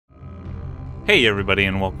Hey everybody,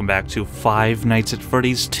 and welcome back to Five Nights at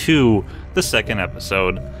Freddy's 2, the second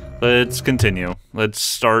episode. Let's continue. Let's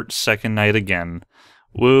start second night again.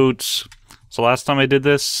 Woots. So last time I did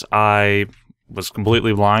this, I was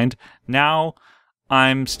completely blind. Now,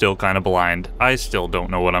 I'm still kind of blind. I still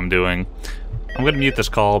don't know what I'm doing. I'm going to mute this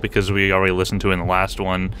call because we already listened to it in the last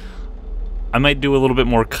one. I might do a little bit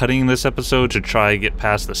more cutting this episode to try to get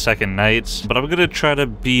past the second nights, but I'm going to try to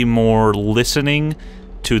be more listening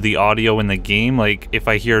to the audio in the game. Like, if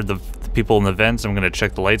I hear the people in the vents, I'm going to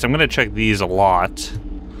check the lights. I'm going to check these a lot.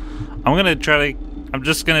 I'm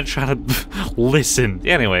just going to try to listen.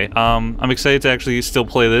 Anyway, I'm excited to actually still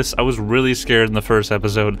play this. I was really scared in the first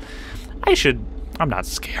episode. I'm not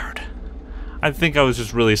scared. I think I was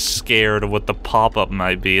just really scared of what the pop-up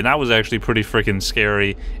might be, and that was actually pretty freaking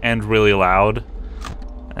scary and really loud.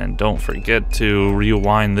 And don't forget to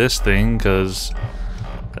rewind this thing, because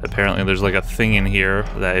apparently there's like a thing in here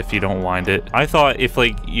that if you don't wind it... I thought if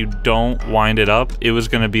like you don't wind it up, it was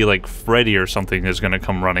gonna be like Freddy or something is gonna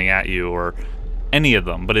come running at you, or any of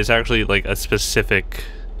them, but it's actually like a specific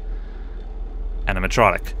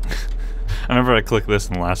animatronic. I remember I clicked this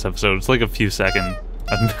in the last episode. It's like a few seconds.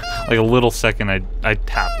 Like a little second I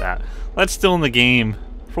tapped that. That's still in the game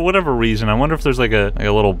for whatever reason. I wonder if there's like a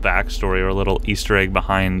little backstory or a little Easter egg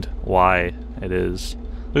behind why it is.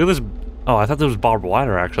 Look at this. Oh, I thought there was barbed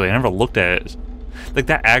wire actually. I never looked at it. Like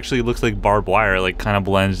that actually looks like barbed wire, like kind of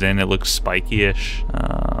blends in. It looks spiky-ish.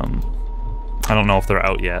 I don't know if they're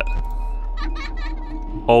out yet.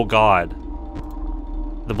 Oh god.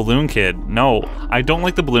 The balloon kid. No, I don't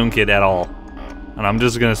like the balloon kid at all. And I'm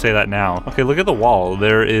just gonna say that now. Okay, look at the wall.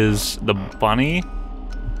 There is the bunny.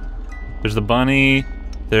 There's the bunny.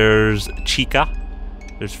 There's Chica.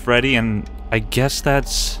 There's Freddy, and I guess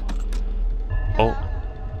that's... Oh.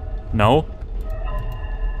 No?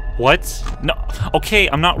 What? No. Okay,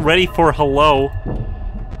 I'm not ready for hello.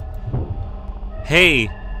 Hey.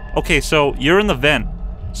 Okay, so you're in the vent.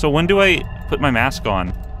 So when do I put my mask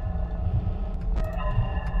on?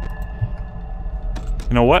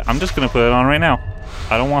 You know what? I'm just gonna put it on right now.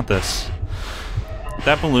 I don't want this.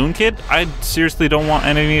 That balloon kid? I seriously don't want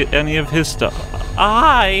any of his stuff.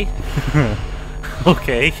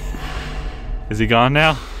 Okay. Is he gone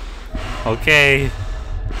now? Okay.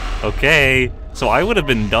 Okay. So I would have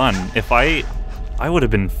been done if I would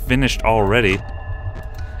have been finished already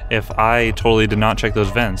if I totally did not check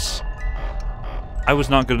those vents. I was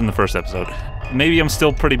not good in the first episode. Maybe I'm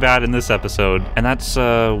still pretty bad in this episode. And that's,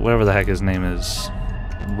 whatever the heck his name is.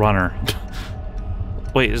 Runner.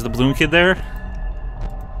 Wait, is the balloon kid there?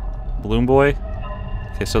 Balloon boy?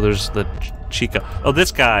 Okay, so there's the Chica. Oh,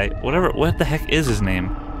 this guy. What the heck is his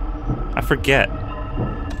name? I forget.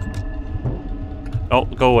 Oh,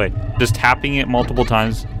 go away. Just tapping it multiple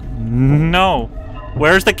times. No.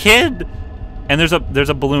 Where's the kid? And there's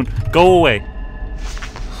a balloon. Go away.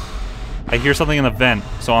 I hear something in the vent,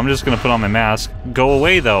 so I'm just gonna put on my mask. Go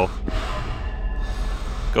away, though.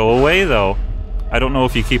 Go away, though. I don't know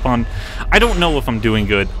if you keep on... I don't know if I'm doing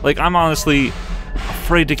good. Like, I'm honestly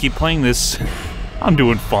afraid to keep playing this. I'm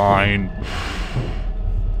doing fine.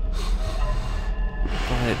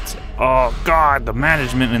 But... oh, God, the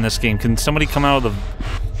management in this game. Can somebody come out of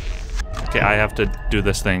the... Okay, I have to do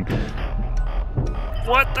this thing.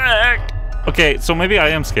 What the heck? Okay, so maybe I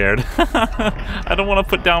am scared. I don't want to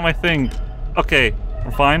put down my thing. Okay,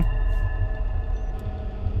 we're fine.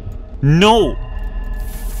 No!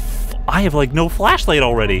 I have, like, no flashlight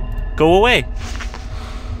already. Go away.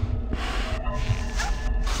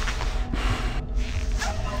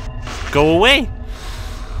 Go away.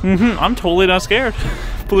 I'm totally not scared.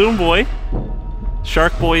 Balloon boy.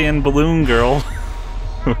 Shark boy and balloon girl.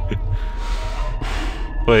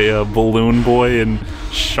 Wait, balloon boy and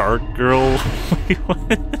shark girl? Wait,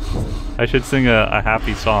 what? I should sing a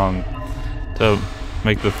happy song to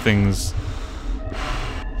make the things...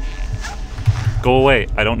 Go away.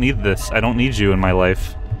 I don't need this. I don't need you in my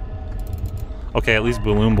life. Okay, at least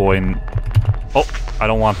Balloon Boy and... Oh, I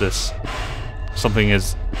don't want this. Something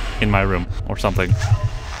is in my room, or something.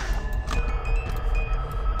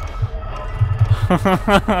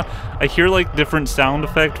 I hear, like, different sound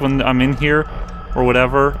effect when I'm in here, or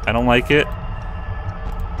whatever. I don't like it.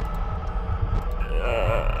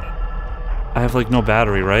 I have, like, no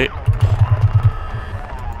battery, right?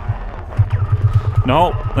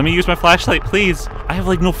 No, let me use my flashlight, please. I have,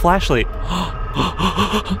 like, no flashlight.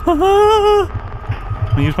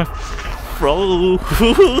 Let me use my... Bro.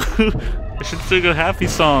 I should sing a happy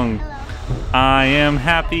song. I am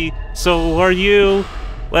happy, so are you.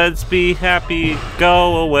 Let's be happy.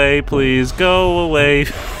 Go away, please. Go away.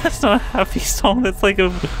 That's not a happy song. That's like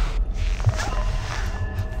a...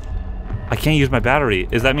 can't use my battery.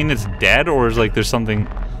 Does that mean it's dead, or is like there's something's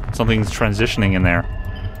transitioning in there?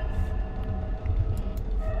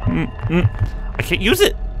 I can't use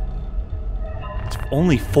it. It's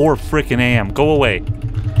only 4 frickin' a.m. Go away,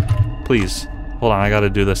 please. Hold on, I gotta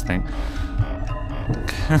do this thing.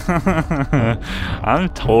 I'm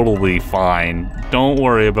totally fine. Don't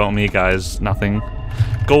worry about me, guys. Nothing.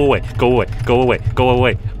 Go away. Go away. Go away. Go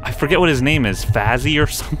away. I forget what his name is. Fazzy or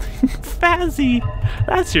something. Fazzy.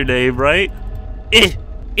 That's your name, right?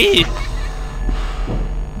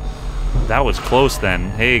 That was close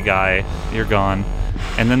then. Hey, guy. You're gone.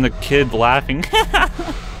 And then the kid laughing.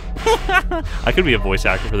 I could be a voice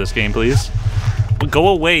actor for this game, please. But go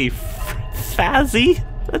away, Fazzy.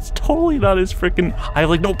 That's totally not his freaking. I have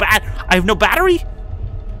like I have no battery.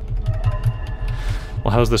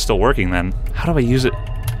 Well, how's this still working then? How do I use it?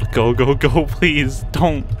 Go, go, go, please.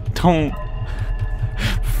 Don't.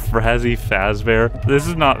 Frazzy Fazbear. This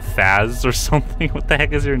is not Faz or something. What the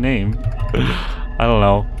heck is your name? I don't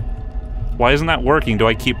know. Why isn't that working? Do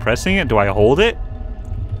I keep pressing it? Do I hold it?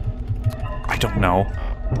 I don't know.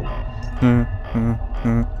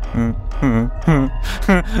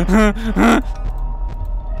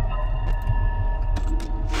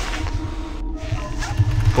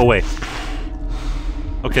 Go away.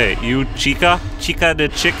 Okay, you Chica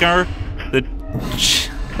the chicker, the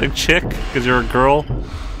chick, because you're a girl.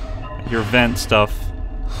 Your vent stuff.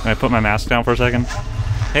 Can I put my mask down for a second?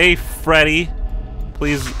 Hey, Freddy.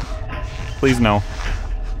 Please no.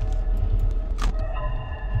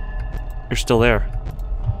 You're still there.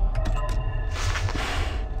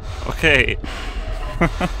 Okay.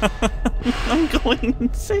 I'm going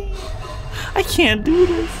insane. I can't do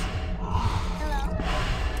this.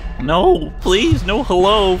 No, please, no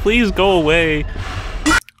hello. Please go away.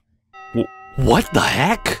 What the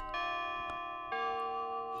heck?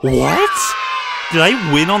 What? Did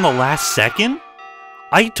I win on the last second?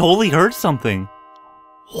 I totally heard something.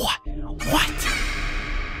 What?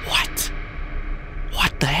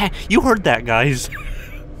 What the heck? You heard that, guys.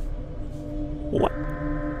 What?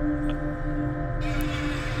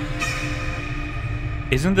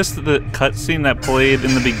 Isn't this the cutscene that played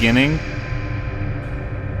in the beginning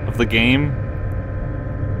of the game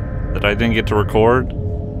that I didn't get to record?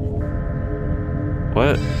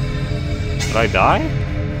 What? Did I die?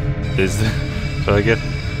 Did I get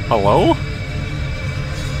hello?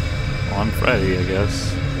 Well, I'm Freddy, I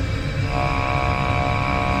guess.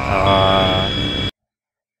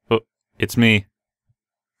 Oh, it's me.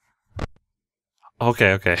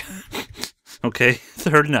 Okay. Okay,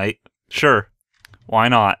 third night. Sure. Why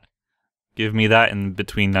not? Give me that in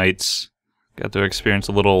between nights. Got to experience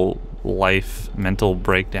a little mental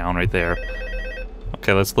breakdown right there.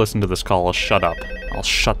 Okay, let's listen to this call. I'll shut up. I'll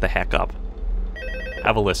shut the heck up.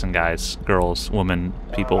 Have a listen, guys. Girls, women,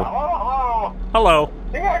 people. Hello. Hello.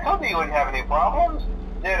 Yeah, I told you you wouldn't have any problems.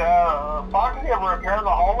 Did Foxy ever appear in the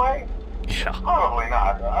hallway? Yeah. Probably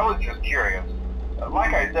not. I was just curious.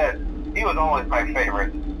 Like I said, he was always my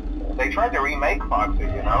favorite. They tried to remake Foxy,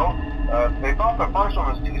 you know? They thought the first one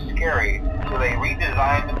was too scary, so they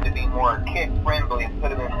redesigned him to be more kid-friendly and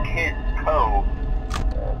put him in Kids Cove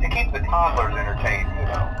to keep the toddlers entertained, you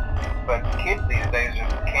know. But kids these days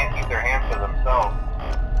just can't keep their hands to themselves.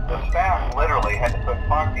 The staff literally had to put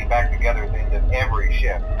Foxy back together at the end of every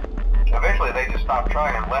shift. Eventually they just stopped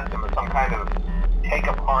trying and left him as some kind of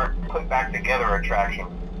take-apart, put-back-together attraction.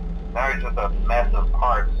 Now he's just a mess of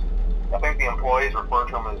parts. I think the employees refer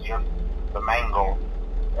to him as just the mangle.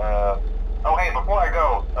 Oh hey, before I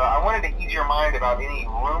go, I wanted to ease your mind about any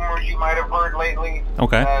rumors you might have heard lately.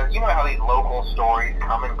 Okay. You know how these local stories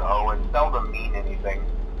come and go and seldom mean anything.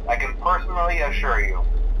 I can personally assure you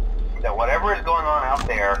that whatever is going on out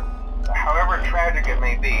there, however tragic it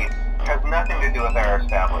may be, has nothing to do with our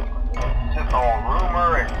establishment. It's just all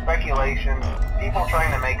rumor and speculation, people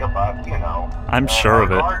trying to make a buck, you know. I'm sure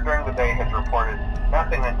of it. The guard during the day has reported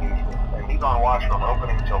nothing unusual, and he's on watch from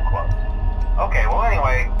opening till close. Okay, well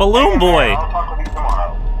anyway... Balloon Boy! I'll talk with you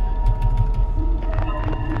tomorrow.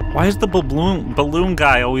 Why is the balloon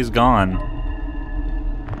guy always gone?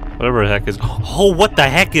 Whatever the heck is... Oh, what the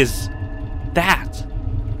heck is that?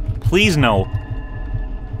 Please no.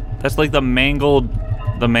 That's like the mangled...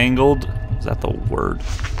 Is that the word?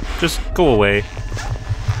 Just go away.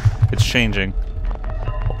 It's changing.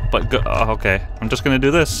 But okay, I'm just gonna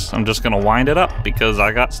do this. I'm just gonna wind it up because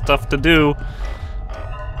I got stuff to do.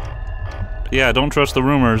 Yeah, don't trust the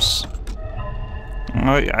rumors.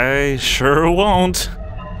 I sure won't.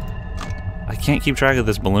 I can't keep track of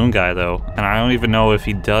this balloon guy though, and I don't even know if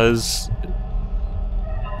he does.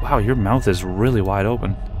 Wow, your mouth is really wide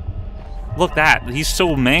open. Look that, he's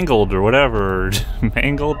so mangled or whatever.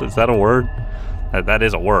 Mangled, is that a word? That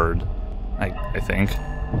is a word, I think.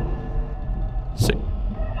 See.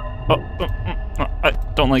 I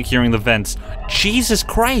don't like hearing the vents. Jesus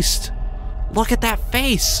Christ! Look at that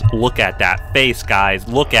face! Look at that face, guys.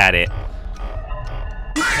 Look at it.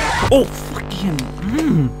 Oh, fucking,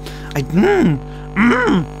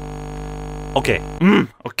 Okay,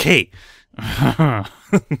 okay.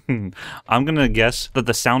 I'm gonna guess that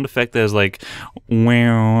the sound effect is like,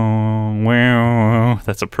 wow,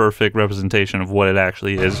 that's a perfect representation of what it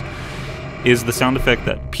actually is the sound effect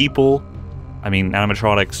that people, I mean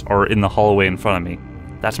animatronics, are in the hallway in front of me.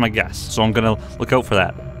 That's my guess. So I'm gonna look out for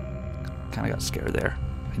that. Kinda got scared there.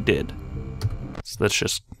 I did. So let's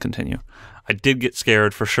just continue. I did get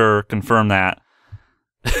scared for sure, confirm that.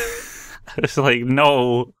 It's like,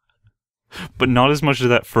 no. But not as much as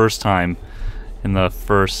that first time in the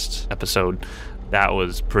first episode. That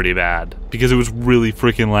was pretty bad. Because it was really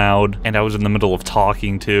freaking loud, and I was in the middle of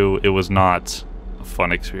talking too. It was not a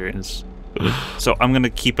fun experience. So I'm gonna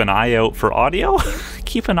keep an eye out for audio.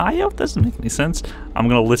 Keep an eye out? Doesn't make any sense. I'm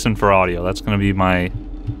gonna listen for audio. That's gonna be my...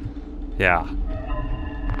 Yeah.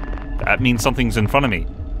 That means something's in front of me.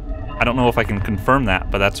 I don't know if I can confirm that,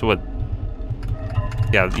 but that's what...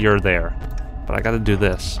 Yeah, you're there. But I gotta do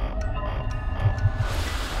this.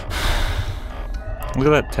 Look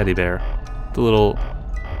at that teddy bear. The little...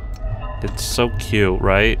 It's so cute,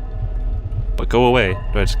 right? But go away.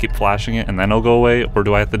 Do I just keep flashing it and then it'll go away? Or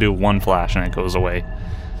do I have to do one flash and it goes away?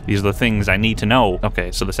 These are the things I need to know.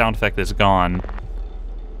 Okay, so the sound effect is gone.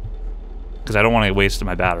 Because I don't want to waste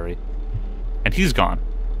my battery. And he's gone.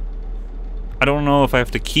 I don't know if I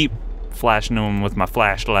have to keep flashing him with my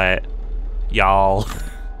flashlight. Y'all.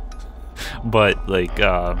 But, like,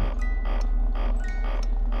 I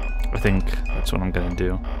think that's what I'm gonna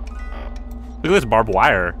do. Look at this barbed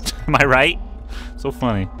wire. Am I right? So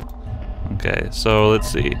funny. Okay, so let's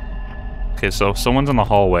see. Okay, so someone's in the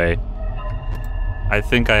hallway. I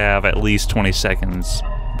think I have at least 20 seconds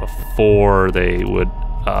before they would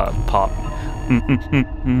pop.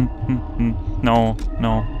 No,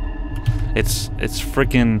 no. It's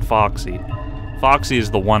freaking Foxy. Foxy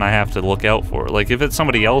is the one I have to look out for. Like, if it's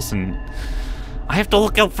somebody else, and I have to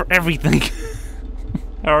look out for everything.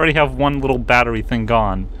 I already have one little battery thing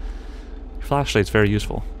gone. Your flashlight's very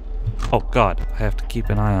useful. Oh god, I have to keep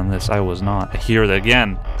an eye on this. I was not. I hear it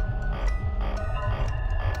again.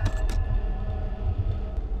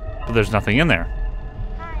 But there's nothing in there.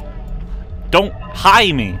 Hi. Don't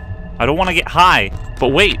high me! I don't want to get high. But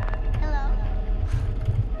wait. Hello.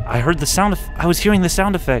 I heard the sound I was hearing the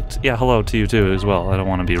sound effect. Yeah, hello to you too as well. I don't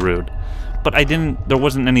want to be rude. But there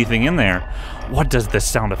wasn't anything in there. What does this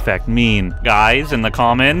sound effect mean? Guys, in the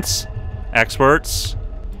comments? Experts?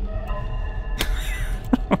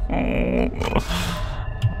 You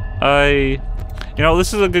know,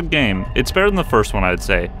 this is a good game. It's better than the first one, I'd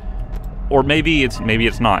say. Or maybe it's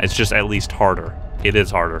not. It's just at least harder. It is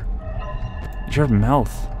harder. Your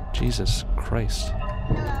mouth. Jesus Christ.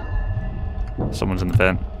 Hello. Someone's in the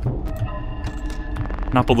vent.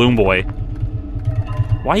 Not Balloon Boy.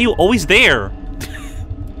 Why are you always there?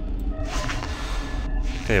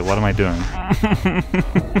 Okay, what am I doing?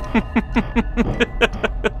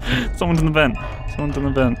 Someone's in the vent. Someone's in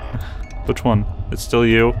the vent. Which one? It's still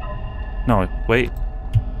you? No, wait.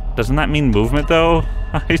 Doesn't that mean movement, though?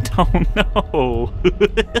 I don't know.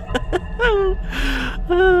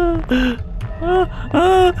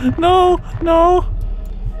 No, no,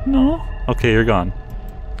 no. Okay, you're gone.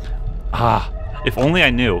 Ah, if only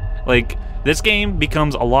I knew. Like, this game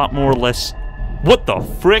becomes a lot more less... What the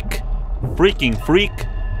frick? Freaking freak.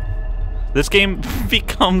 This game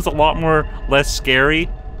becomes a lot more less scary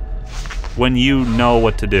when you know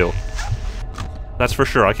what to do. That's for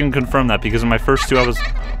sure. I can confirm that because in my first two I was...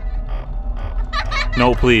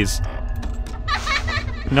 No, please.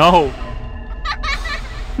 No.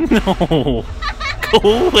 No.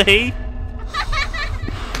 Go away.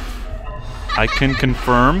 I can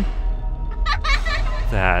confirm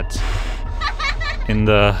that in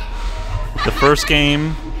the first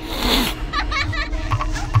game...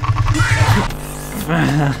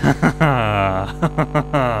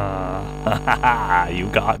 You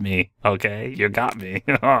got me, okay? You got me.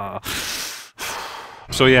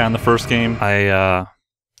 So yeah, in the first game, I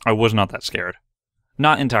was not that scared.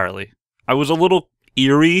 Not entirely. I was a little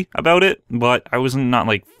eerie about it, but I was not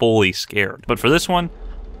like fully scared. But for this one,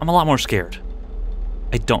 I'm a lot more scared.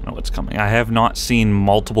 I don't know what's coming. I have not seen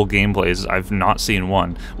multiple gameplays. I've not seen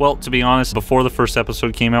one. Well, to be honest, before the first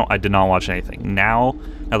episode came out, I did not watch anything. Now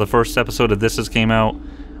the first episode of this has came out,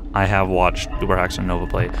 I have watched Uber Hacks and Nova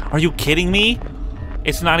play. Are you kidding me?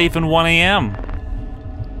 It's not even 1 a.m.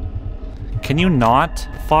 Can you not,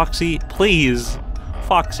 Foxy? Please.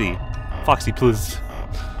 Foxy. Foxy, please.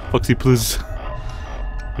 Foxy, please.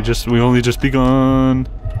 We only just begun.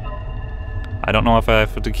 I don't know if I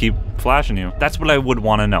have to keep flashing you. That's what I would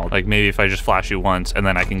want to know. Like, maybe if I just flash you once and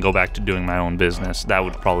then I can go back to doing my own business. That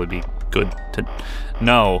would probably be good to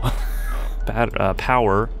know.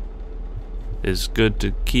 Power is good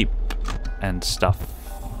to keep and stuff.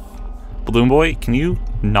 Balloon Boy, can you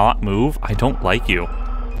not move? I don't like you.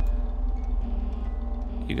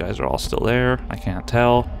 You guys are all still there. I can't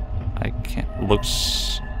tell. I can't.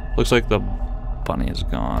 Looks like the bunny is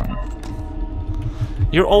gone.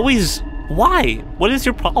 You're always... Why? What is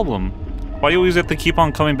your problem? Why do you always have to keep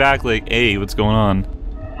on coming back like, hey, what's going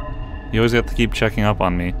on? You always have to keep checking up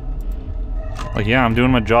on me. Like, yeah, I'm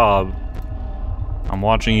doing my job. I'm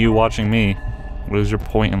watching you watching me. What is your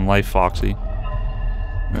point in life, Foxy?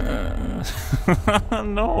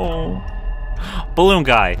 No. Balloon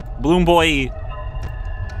guy. Balloon boy.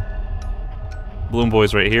 Balloon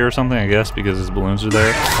boy's right here or something, I guess, because his balloons are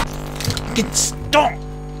there. Get stoned!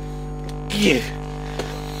 Yeah.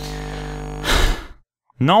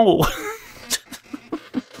 No.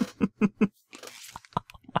 Oh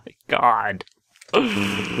my god.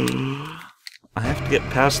 I have to get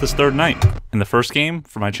past this third night. In the first game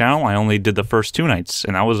for my channel, I only did the first 2 nights,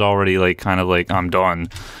 and I was already like kind of like I'm done.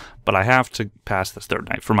 But I have to pass this third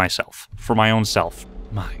night for myself, for my own self.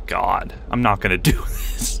 My god, I'm not gonna do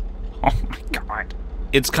this. Oh my god.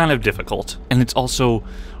 It's kind of difficult, and it's also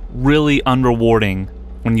really unrewarding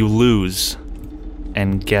when you lose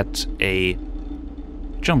and get a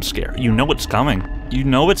jump scare. You know it's coming. You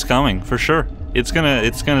know it's coming for sure. It's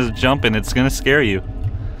gonna jump and it's gonna scare you.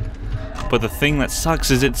 But the thing that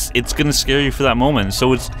sucks is it's gonna scare you for that moment.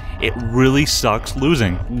 So it really sucks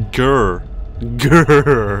losing. Grrr.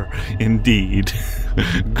 Grrr. Indeed.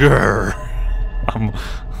 Grrr. I'm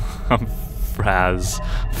Fraz.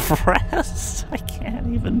 Fraz? I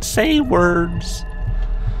can't even say words.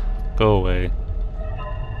 Go away.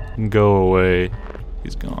 Go away.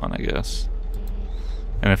 He's gone, I guess.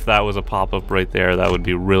 And if that was a pop-up right there, that would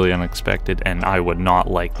be really unexpected, and I would not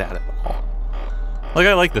like that at all. Like,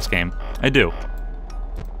 I like this game. I do.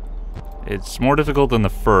 It's more difficult than the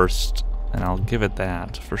first, and I'll give it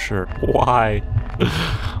that, for sure. Why?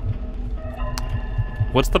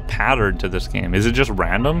 What's the pattern to this game? Is it just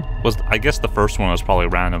random? I guess the first one was probably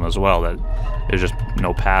random as well, that there's just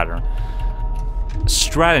no pattern.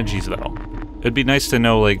 Strategies, though. It'd be nice to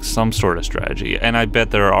know, like, some sort of strategy, and I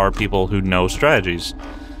bet there are people who know strategies.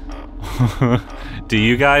 Do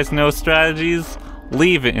you guys know strategies?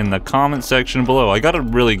 Leave it in the comment section below. I got a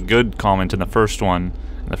really good comment in the first one,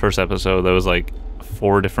 in the first episode, that was like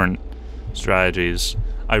 4 different strategies.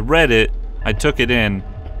 I read it, I took it in,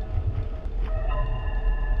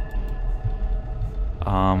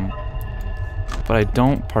 but I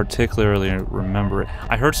don't particularly remember it.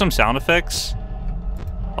 I heard some sound effects,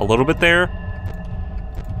 a little bit there,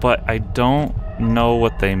 but I don't know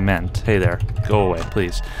what they meant. Hey there, go away,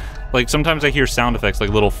 please. Like, sometimes I hear sound effects, like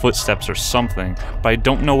little footsteps or something, but I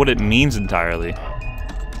don't know what it means entirely.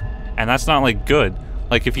 And that's not, like, good.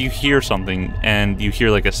 Like, if you hear something, and you hear,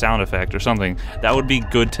 like, a sound effect or something, that would be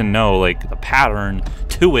good to know, like, the pattern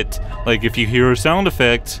to it. Like, if you hear a sound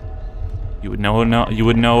effect, you would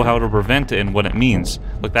know how to prevent it and what it means.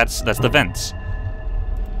 Like, that's the vents.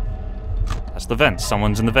 That's the vents.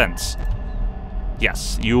 Someone's in the vents.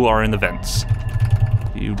 Yes, you are in the vents.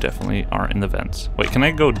 You definitely are in the vents. Wait, can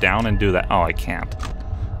I go down and do that? Oh, I can't.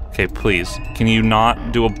 Okay, please. Can you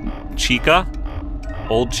not do a Chica?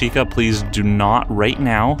 Old Chica, please do not right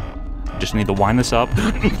now. Just need to wind this up.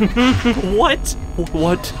 What?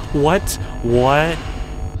 What? What? What?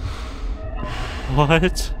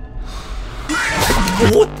 What?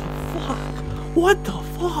 What the fuck? What the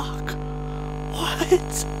fuck?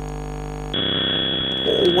 What?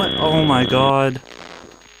 What? Oh my god.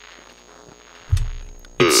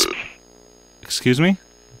 Excuse me?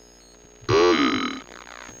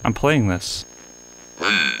 I'm playing this.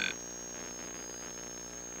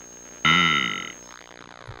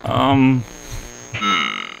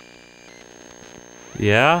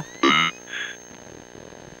 Yeah?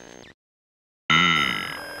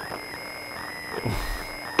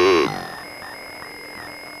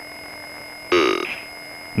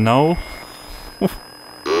 No?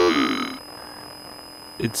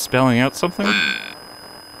 It's spelling out something?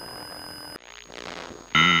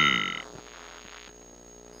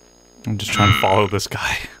 I'm just trying to follow this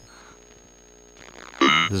guy.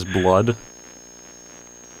 This blood.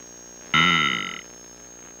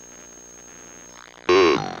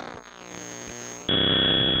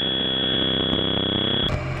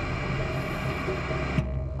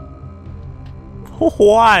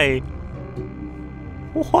 Why?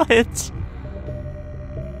 What?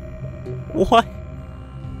 What?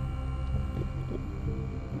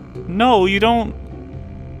 No, you don't...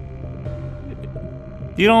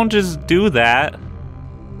 You don't just do that.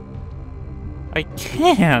 I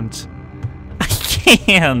can't. I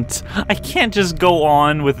can't. I can't just go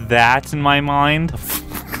on with that in my mind.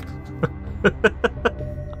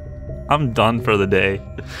 I'm done for the day.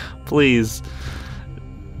 Please.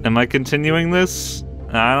 Am I continuing this?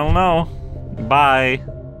 I don't know. Bye.